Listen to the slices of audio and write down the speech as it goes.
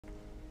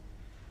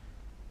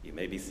You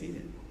may be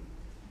seated.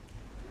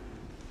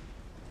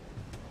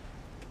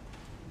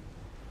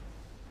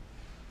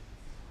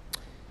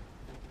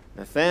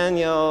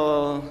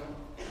 Nathanael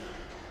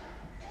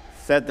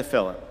said to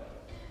Philip,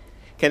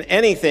 "Can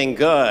anything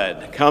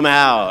good come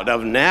out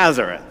of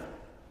Nazareth?"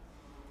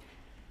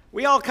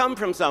 We all come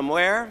from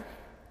somewhere.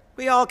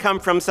 We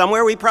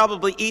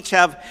probably each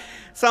have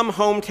some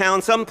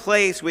hometown, some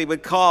place we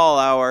would call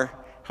our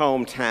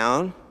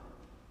hometown.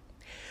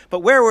 But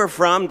where we're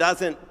from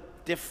doesn't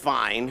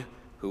define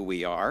who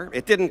we are.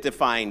 It didn't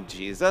define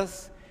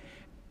Jesus,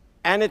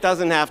 and it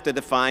doesn't have to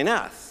define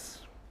us.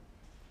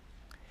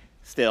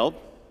 Still,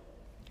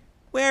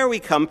 where we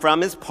come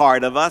from is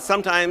part of us,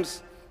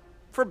 sometimes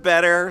for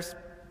better,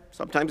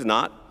 sometimes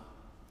not.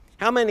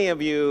 How many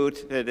of you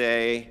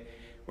today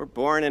were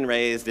born and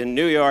raised in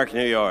New York,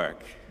 New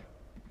York?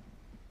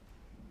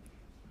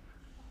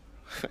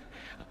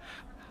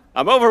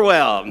 I'm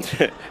overwhelmed.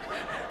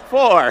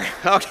 4,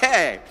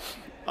 okay.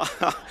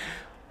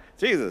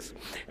 Jesus.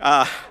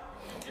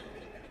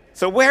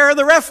 So where are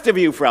the rest of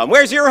you from?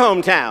 Where's your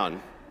hometown?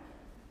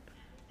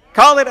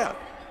 Call it out.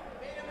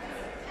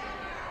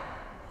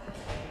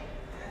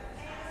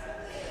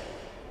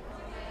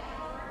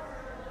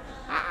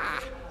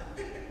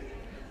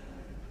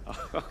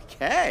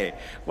 Okay.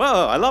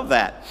 Whoa, I love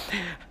that.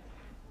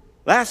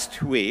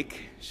 Last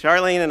week,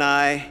 Charlene and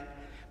I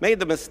made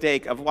the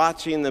mistake of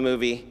watching the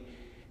movie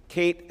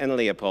Kate and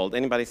Leopold.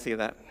 Anybody see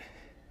that?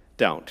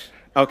 Don't.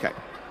 Okay.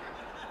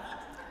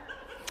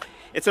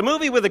 It's a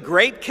movie with a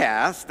great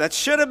cast that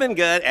should have been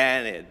good,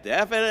 and it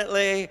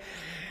definitely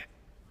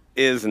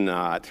is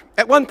not.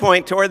 At one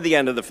point, toward the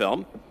end of the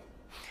film,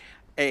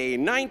 a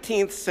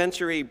 19th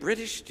century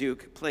British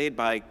duke, played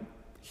by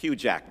Hugh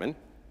Jackman,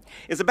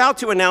 is about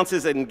to announce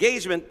his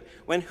engagement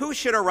when who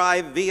should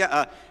arrive via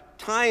a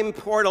time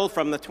portal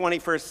from the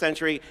 21st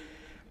century?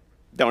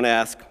 Don't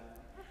ask.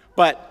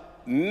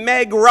 But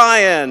Meg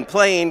Ryan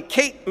playing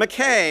Kate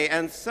McKay.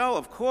 And so,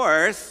 of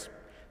course,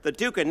 the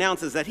Duke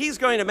announces that he's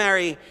going to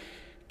marry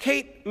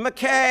Kate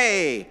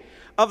McKay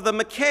of the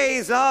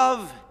McKays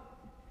of,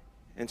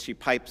 and she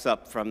pipes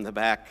up from the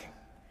back,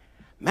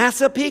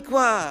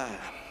 Massapequa.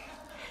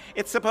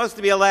 It's supposed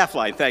to be a laugh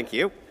line, thank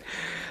you.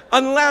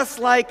 Unless,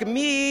 like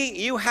me,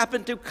 you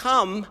happen to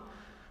come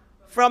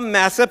from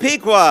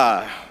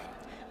Massapequa.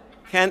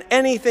 Can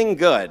anything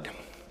good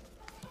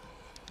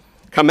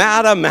come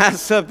out of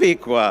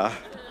Massapequa?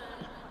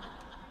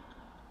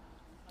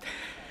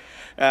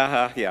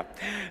 Yeah.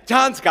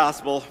 John's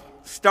Gospel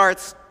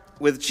starts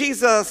with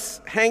Jesus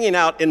hanging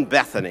out in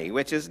Bethany,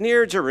 which is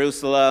near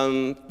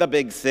Jerusalem, the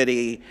big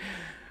city,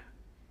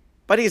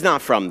 but he's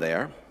not from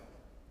there.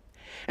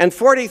 And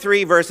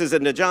 43 verses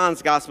into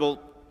John's Gospel,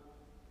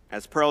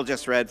 as Pearl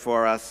just read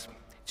for us,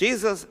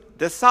 Jesus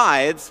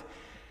decides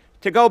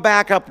to go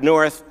back up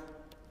north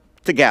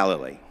to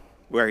Galilee,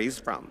 where he's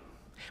from.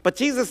 But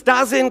Jesus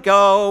doesn't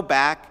go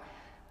back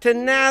to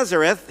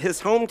Nazareth,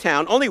 his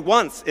hometown. Only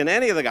once in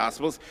any of the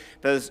Gospels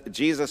does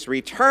Jesus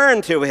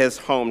return to his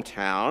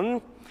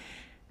hometown,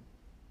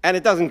 and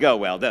it doesn't go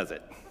well, does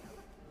it?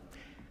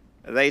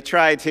 They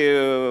try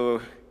to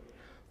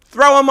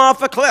throw him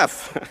off a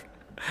cliff.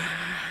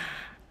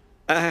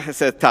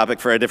 It's a topic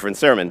for a different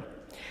sermon.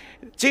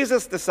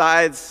 Jesus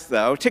decides,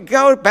 though, to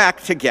go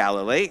back to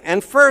Galilee,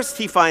 and first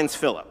he finds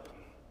Philip.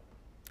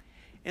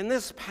 In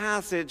this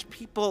passage,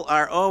 people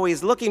are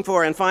always looking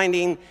for and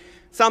finding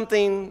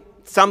something,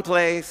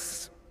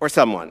 someplace, or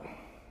someone.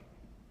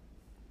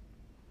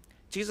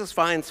 Jesus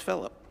finds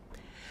Philip,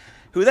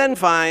 who then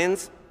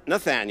finds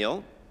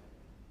Nathanael,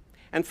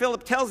 and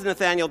Philip tells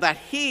Nathanael that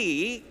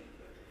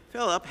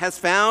Philip, has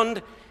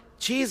found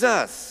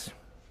Jesus.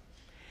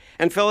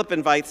 And Philip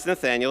invites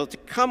Nathanael to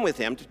come with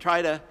him to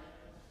try to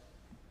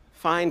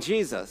find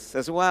Jesus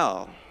as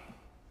well.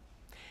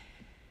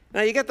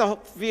 Now, you get the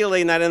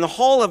feeling that in the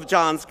whole of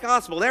John's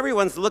Gospel,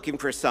 everyone's looking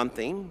for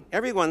something,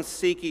 everyone's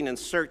seeking and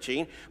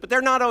searching, but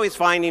they're not always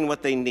finding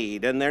what they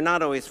need, and they're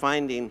not always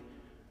finding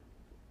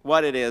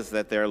what it is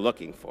that they're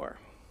looking for.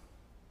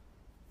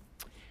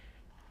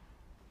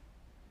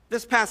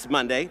 This past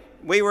Monday,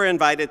 we were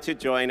invited to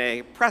join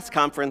a press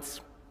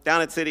conference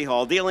down at City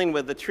Hall dealing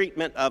with the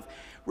treatment of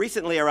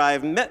recently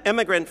arrived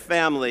immigrant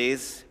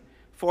families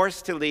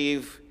forced to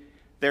leave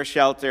their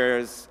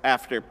shelters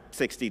after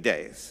 60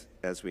 days,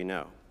 as we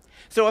know.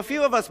 So a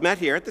few of us met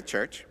here at the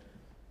church,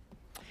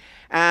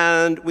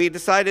 and we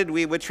decided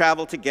we would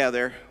travel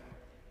together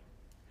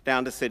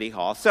down to City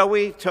Hall. So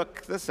we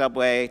took the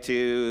subway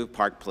to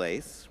Park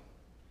Place.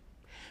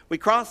 We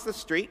crossed the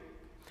street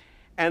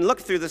and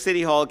looked through the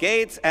City Hall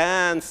gates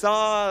and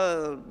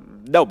saw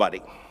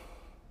nobody.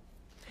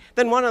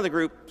 Then one of the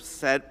group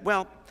said,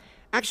 well,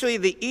 actually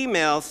the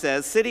email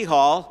says City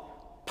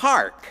Hall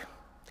Park.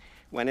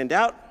 When in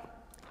doubt,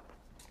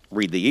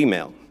 read the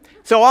email.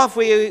 So off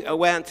we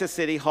went to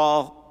City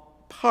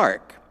Hall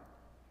Park.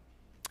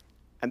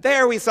 And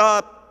there we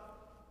saw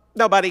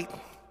nobody.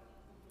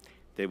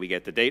 Did we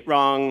get the date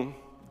wrong?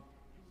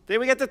 Did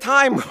we get the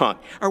time wrong?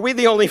 Are we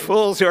the only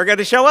fools who are going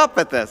to show up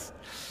at this?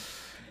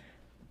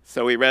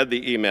 So we read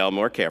the email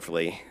more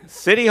carefully.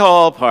 City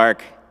Hall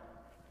Park,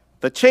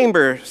 the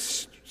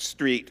Chambers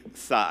Street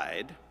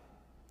side.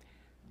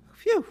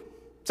 Phew.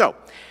 So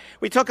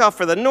we took off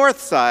for the north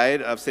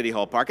side of City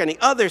Hall Park and the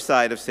other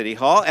side of City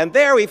Hall, and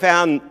there we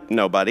found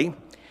nobody.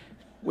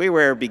 We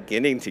were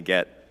beginning to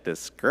get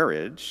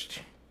discouraged.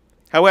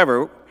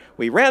 However,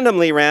 we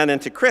randomly ran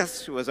into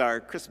Chris, who was our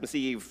Christmas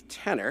Eve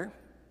tenor,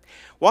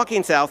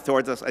 walking south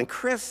towards us, and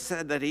Chris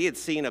said that he had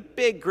seen a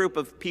big group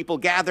of people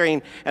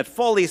gathering at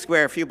Foley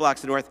Square a few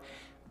blocks north.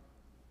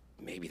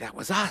 Maybe that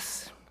was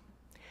us.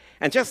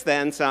 And just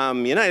then,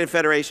 some United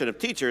Federation of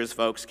Teachers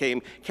folks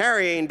came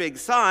carrying big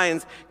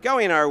signs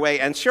going our way,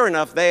 and sure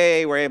enough,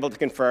 they were able to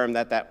confirm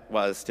that that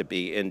was to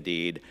be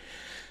indeed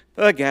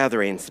the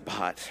gathering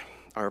spot.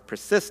 Our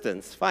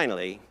persistence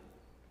finally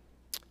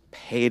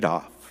paid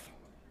off,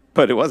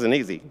 but it wasn't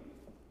easy.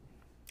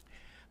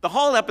 The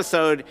whole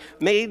episode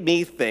made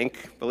me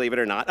think, believe it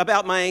or not,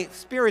 about my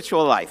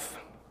spiritual life,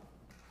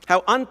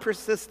 how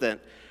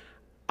unpersistent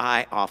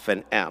I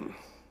often am.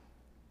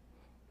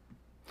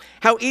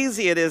 How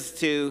easy it is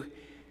to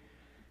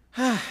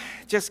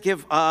just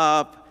give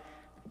up,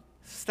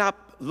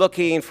 stop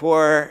looking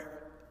for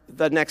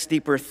the next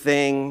deeper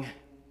thing,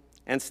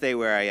 and stay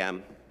where I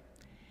am,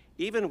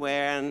 even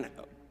when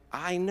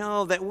I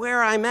know that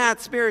where I'm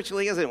at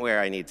spiritually isn't where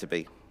I need to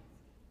be.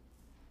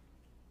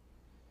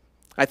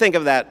 I think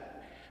of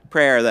that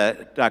prayer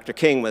that Dr.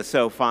 King was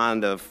so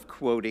fond of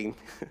quoting.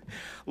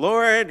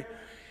 Lord,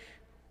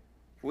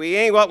 we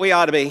ain't what we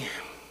ought to be.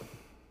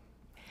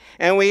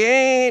 And we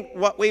ain't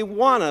what we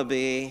want to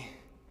be.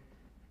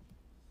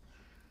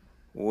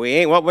 We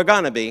ain't what we're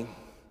going to be.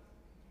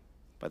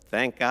 But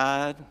thank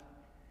God,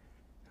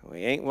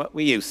 we ain't what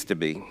we used to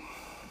be.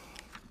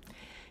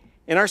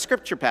 In our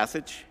scripture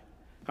passage,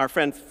 our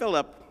friend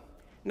Philip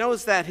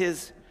knows that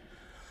his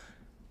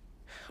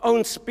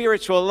own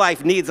spiritual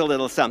life needs a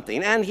little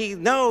something, and he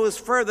knows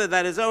further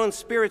that his own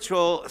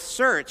spiritual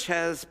search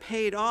has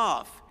paid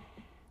off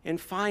in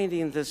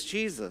finding this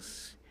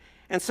Jesus.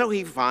 And so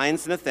he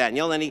finds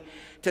Nathanael, and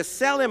to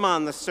sell him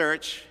on the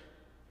search,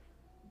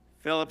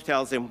 Philip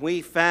tells him,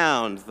 we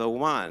found the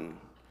one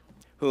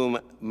whom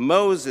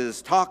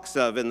Moses talks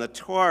of in the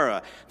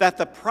Torah, that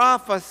the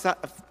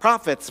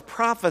prophets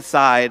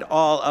prophesied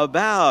all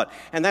about.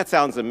 And that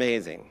sounds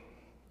amazing.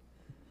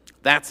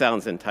 That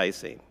sounds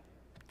enticing.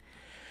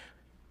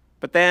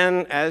 But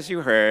then, as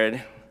you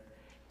heard,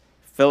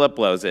 Philip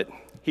blows it.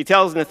 He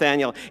tells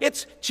Nathanael,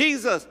 it's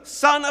Jesus,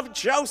 son of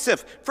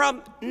Joseph,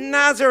 from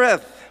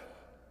Nazareth.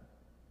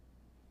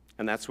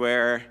 And that's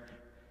where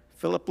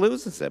Philip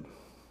loses him.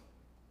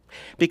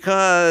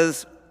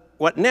 Because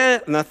what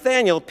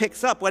Nathanael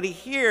picks up, what he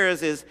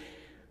hears is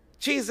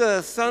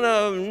Jesus, son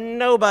of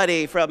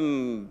nobody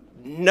from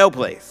no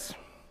place.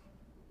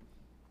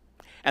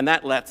 And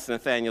that lets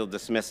Nathanael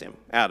dismiss him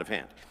out of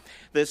hand.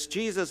 This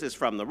Jesus is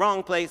from the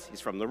wrong place,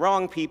 he's from the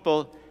wrong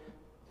people,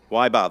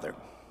 why bother?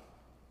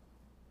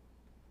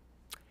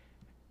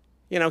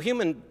 You know,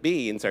 human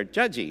beings are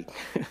judgy.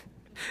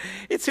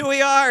 It's who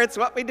we are, it's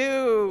what we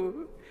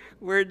do.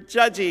 We're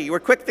judgy,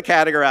 we're quick to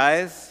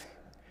categorize,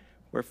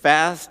 we're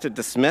fast to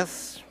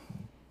dismiss.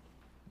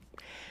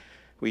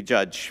 We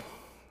judge.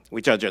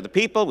 We judge other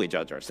people, we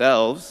judge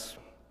ourselves,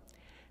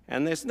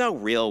 and there's no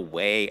real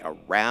way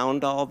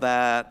around all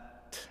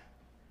that.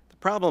 The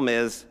problem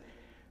is,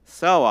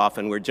 so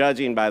often we're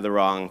judging by the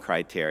wrong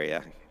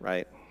criteria,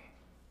 right?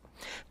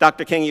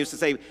 Dr. King used to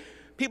say,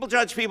 people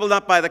judge people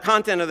not by the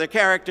content of their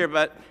character,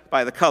 but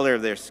by the color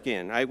of their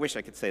skin. I wish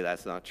I could say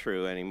that's not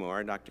true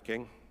anymore, Dr.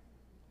 King.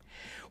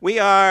 We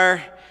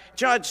are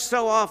judged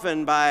so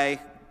often by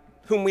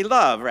whom we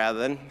love rather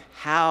than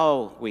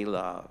how we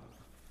love.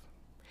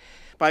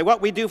 By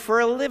what we do for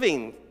a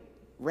living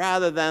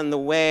rather than the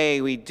way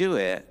we do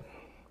it.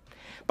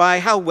 By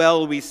how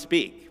well we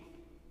speak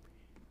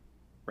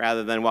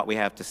rather than what we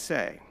have to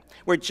say.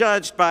 We're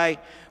judged by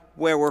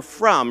where we're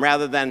from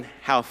rather than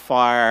how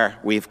far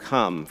we've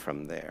come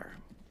from there.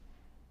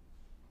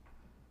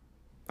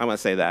 I'm going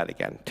to say that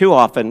again. Too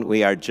often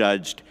we are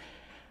judged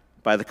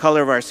by the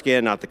color of our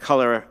skin, not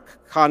the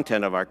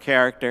content of our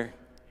character,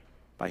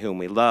 by whom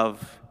we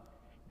love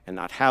and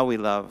not how we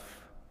love,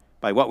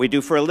 by what we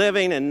do for a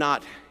living and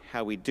not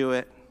how we do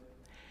it,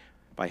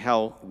 by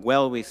how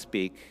well we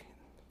speak,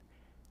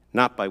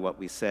 not by what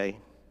we say.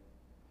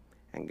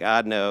 And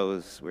God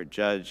knows we're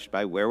judged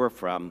by where we're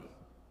from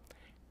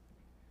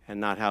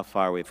and not how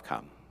far we've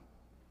come.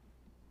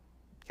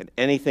 Can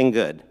anything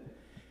good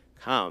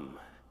come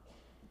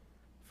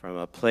from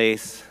a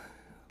place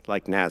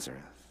like Nazareth?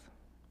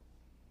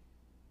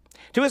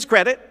 To his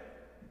credit,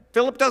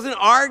 Philip doesn't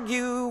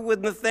argue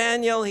with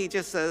Nathanael. He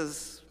just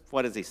says,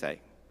 what does he say?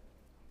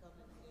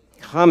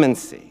 Come and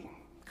see.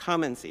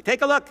 Come and see.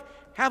 Take a look.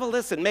 Have a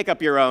listen. Make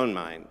up your own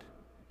mind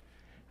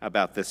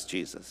about this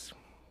Jesus.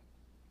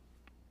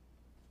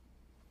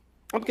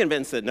 I'm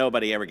convinced that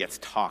nobody ever gets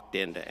talked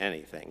into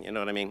anything, you know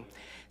what I mean?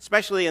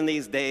 Especially in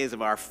these days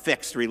of our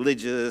fixed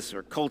religious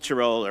or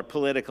cultural or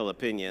political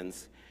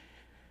opinions.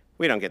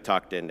 We don't get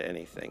talked into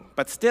anything.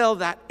 But still,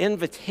 that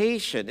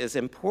invitation is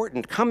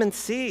important. Come and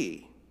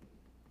see.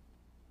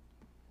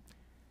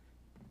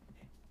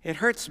 It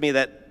hurts me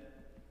that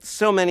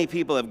so many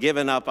people have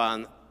given up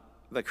on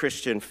the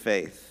Christian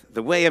faith,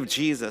 the way of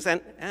Jesus,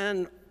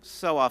 and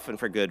so often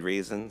for good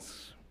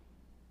reasons.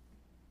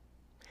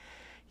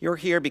 You're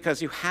here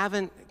because you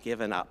haven't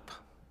given up.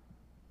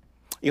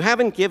 You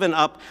haven't given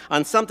up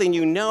on something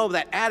you know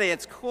that at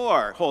its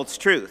core holds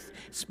truth,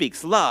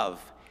 speaks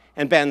love,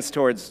 and bends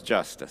towards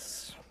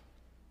justice.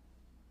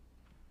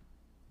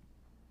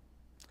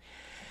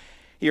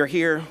 You're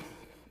here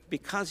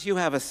because you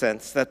have a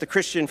sense that the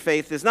Christian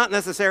faith is not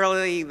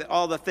necessarily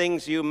all the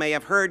things you may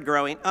have heard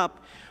growing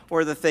up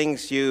or the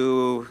things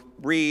you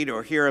read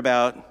or hear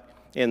about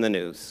in the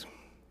news.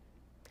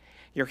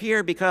 You're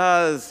here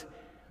because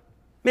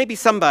maybe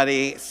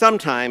somebody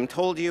sometime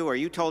told you, or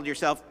you told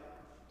yourself,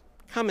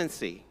 come and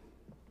see.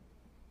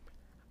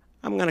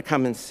 I'm going to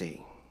come and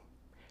see.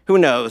 Who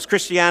knows?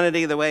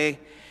 Christianity, the way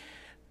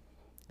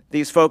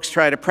these folks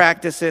try to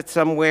practice it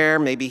somewhere,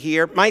 maybe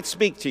here, might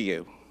speak to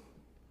you.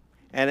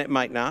 And it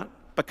might not.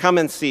 But come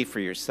and see for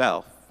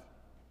yourself.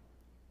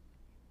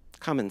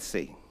 Come and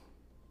see.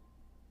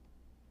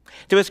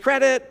 To his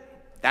credit,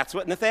 that's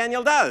what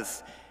Nathanael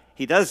does.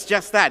 He does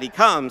just that. He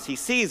comes, he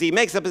sees, he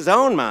makes up his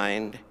own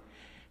mind,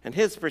 and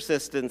his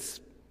persistence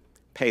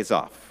pays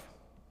off.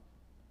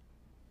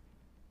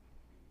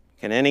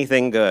 Can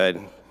anything good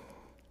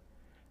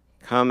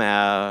come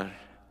out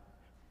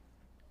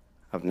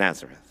of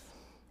Nazareth?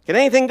 Can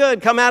anything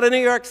good come out of New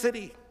York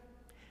City?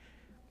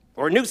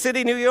 Or New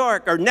City, New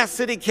York? Or Nest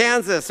City,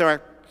 Kansas?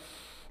 Or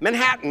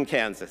Manhattan,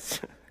 Kansas?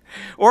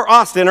 Or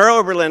Austin, or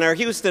Oberlin, or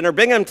Houston, or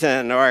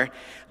Binghamton, or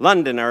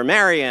London, or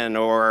Marion,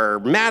 or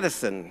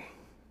Madison?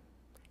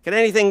 Can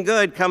anything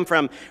good come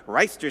from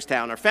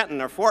Reisterstown, or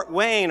Fenton, or Fort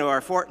Wayne, or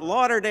Fort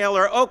Lauderdale,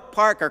 or Oak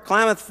Park, or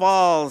Klamath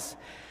Falls,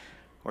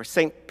 or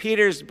St.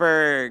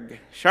 Petersburg,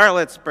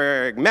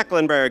 Charlottesburg,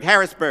 Mecklenburg,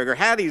 Harrisburg, or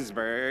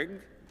Hattiesburg?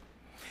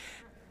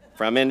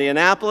 From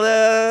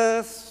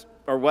Indianapolis,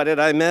 or what did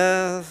I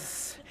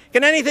miss?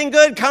 Can anything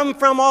good come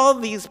from all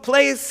these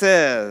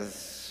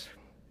places?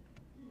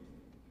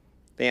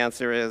 The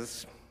answer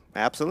is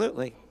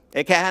absolutely.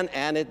 It can,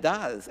 and it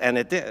does, and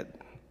it did.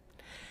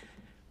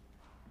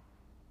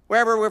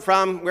 Wherever we're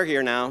from, we're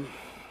here now.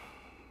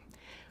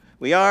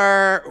 We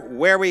are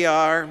where we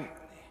are.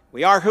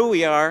 We are who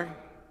we are.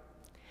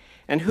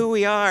 And who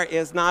we are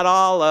is not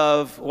all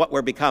of what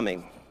we're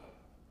becoming.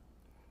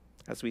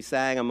 As we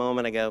sang a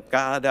moment ago,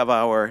 God of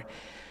our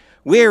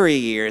weary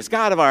years,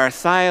 God of our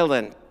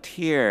silent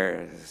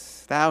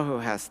tears, thou who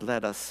hast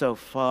led us so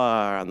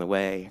far on the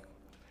way,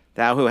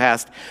 thou who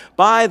hast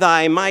by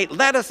thy might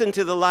led us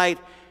into the light,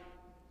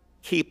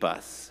 keep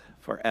us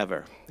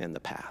forever in the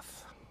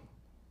path.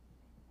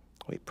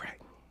 We pray.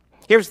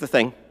 Here's the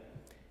thing.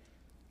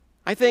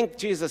 I think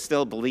Jesus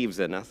still believes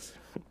in us.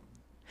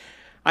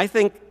 I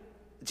think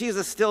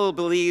Jesus still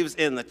believes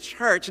in the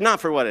church,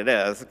 not for what it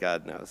is,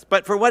 God knows,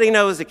 but for what he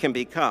knows it can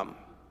become.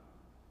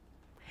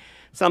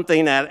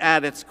 Something that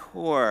at its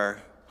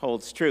core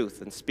holds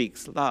truth and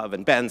speaks love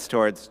and bends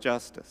towards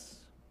justice.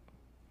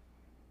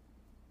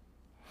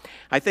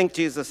 I think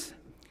Jesus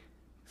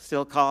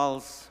still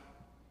calls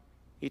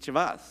each of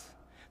us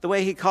the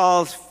way he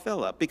calls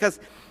Philip, because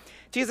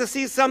Jesus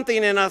sees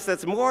something in us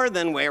that's more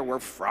than where we're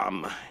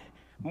from,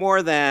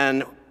 more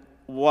than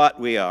what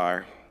we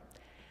are,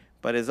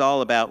 but is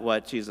all about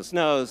what Jesus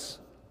knows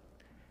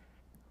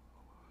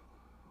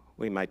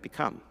we might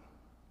become.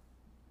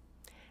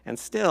 And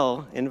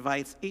still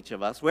invites each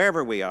of us,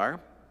 wherever we are,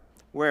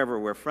 wherever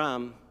we're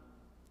from,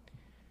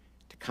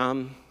 to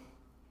come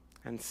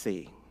and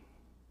see.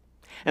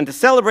 And to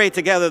celebrate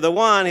together the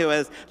one who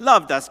has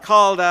loved us,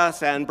 called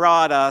us, and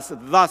brought us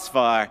thus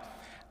far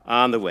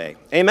on the way.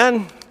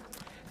 Amen?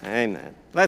 Amen.